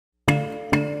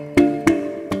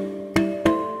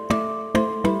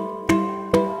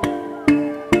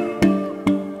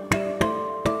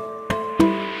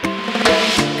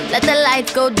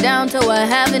go down till we're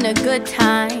having a good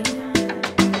time.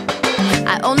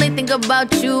 I only think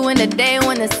about you in the day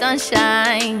when the sun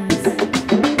shines.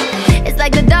 It's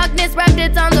like the darkness wrapped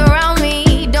its arms around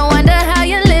me. Don't wonder how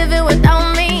you're living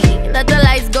without me. Let the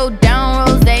lights go down,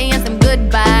 rosé and some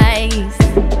goodbyes.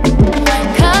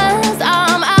 Cause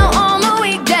I'm out on the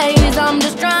weekdays. I'm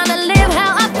just trying to live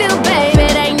how I feel, baby.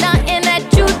 It ain't nothing that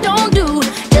you don't do.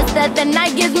 Just that the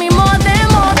night gives me more than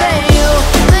you.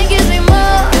 Night gives me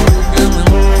more.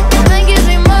 Night gives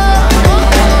me more.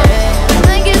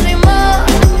 Night gives me more.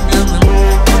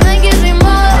 Night gives me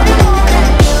more.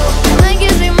 Night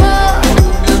gives me more.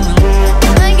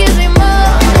 Night gives me more.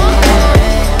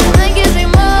 Night gives me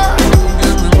more.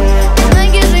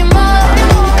 Night gives me more.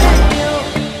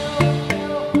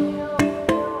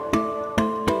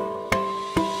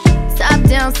 Top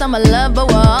down summer love, but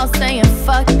we're all saying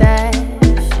fuck that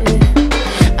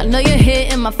shit. I know you're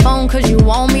hitting my phone cause you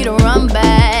want me to run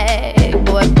back,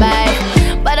 boy, bye.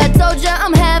 But I told ya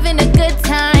I'm having a good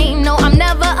time. No, I'm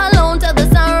never alone till the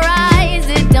sunrise.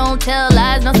 It don't tell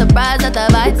lies, no surprise that the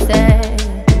vibe says